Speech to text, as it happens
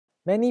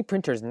Many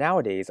printers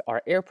nowadays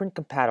are AirPrint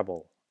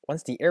compatible.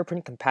 Once the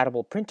AirPrint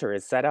compatible printer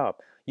is set up,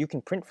 you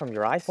can print from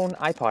your iPhone,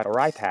 iPod, or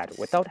iPad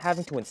without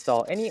having to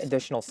install any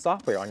additional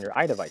software on your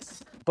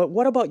iDevice. But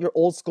what about your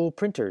old school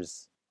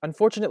printers?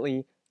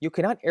 Unfortunately, you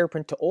cannot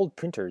AirPrint to old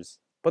printers.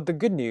 But the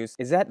good news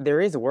is that there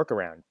is a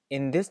workaround.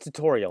 In this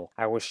tutorial,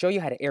 I will show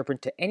you how to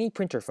AirPrint to any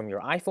printer from your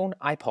iPhone,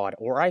 iPod,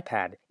 or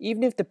iPad,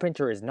 even if the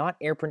printer is not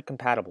AirPrint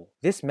compatible.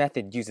 This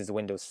method uses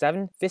Windows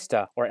 7,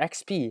 Vista, or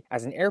XP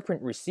as an AirPrint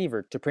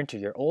receiver to print to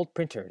your old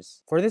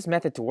printers. For this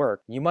method to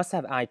work, you must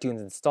have iTunes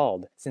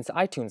installed, since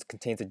iTunes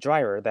contains a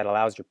driver that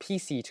allows your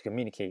PC to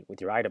communicate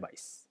with your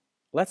iDevice.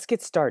 Let's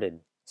get started.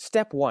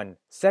 Step 1.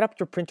 Set up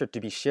your printer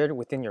to be shared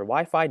within your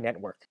Wi-Fi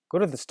network. Go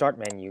to the Start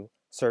menu,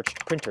 search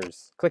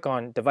Printers. Click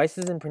on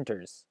Devices and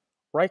Printers.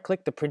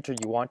 Right-click the printer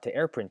you want to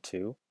AirPrint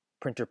to,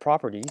 Printer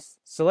Properties,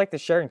 select the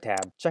Sharing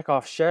tab, check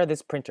off Share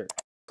this printer.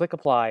 Click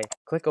Apply,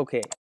 click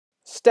OK.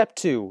 Step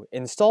 2.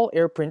 Install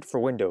AirPrint for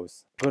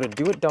Windows. Go to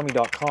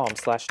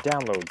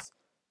doitdummy.com/downloads.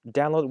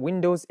 Download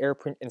Windows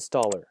AirPrint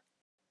Installer.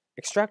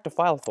 Extract a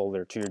file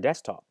folder to your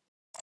desktop.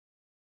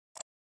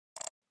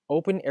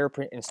 Open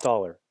AirPrint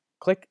Installer.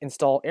 Click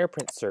Install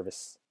AirPrint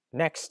Service.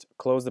 Next,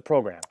 close the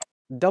program.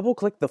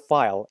 Double-click the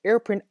file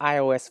AirPrint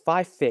iOS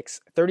 5 Fix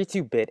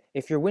 32-bit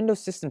if your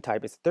Windows system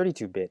type is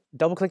 32-bit.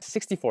 Double-click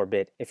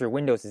 64-bit if your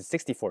Windows is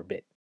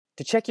 64-bit.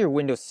 To check your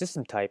Windows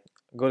system type,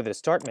 go to the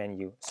Start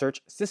menu,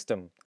 search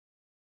System.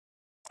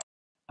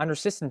 Under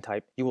System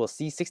Type, you will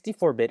see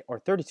 64-bit or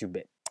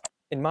 32-bit.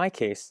 In my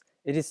case,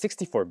 it is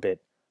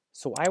 64-bit,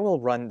 so I will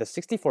run the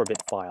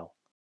 64-bit file.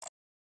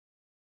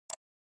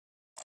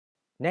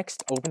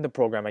 Next, open the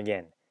program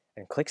again,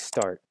 and click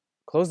Start.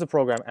 Close the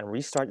program and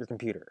restart your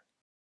computer.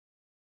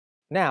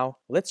 Now,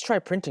 let's try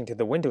printing to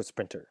the Windows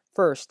printer.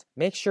 First,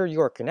 make sure you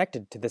are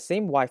connected to the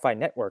same Wi-Fi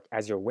network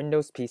as your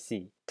Windows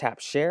PC. Tap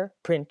Share,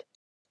 Print,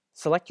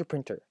 select your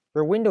printer.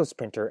 Your Windows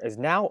printer is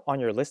now on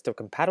your list of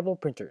compatible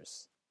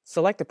printers.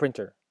 Select the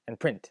printer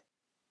and print.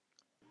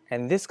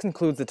 And this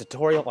concludes the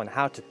tutorial on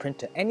how to print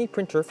to any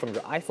printer from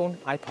your iPhone,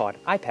 iPod,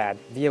 iPad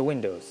via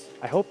Windows.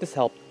 I hope this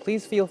helped.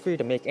 Please feel free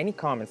to make any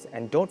comments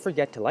and don't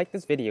forget to like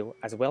this video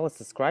as well as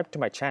subscribe to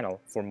my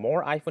channel for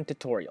more iPhone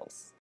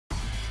tutorials.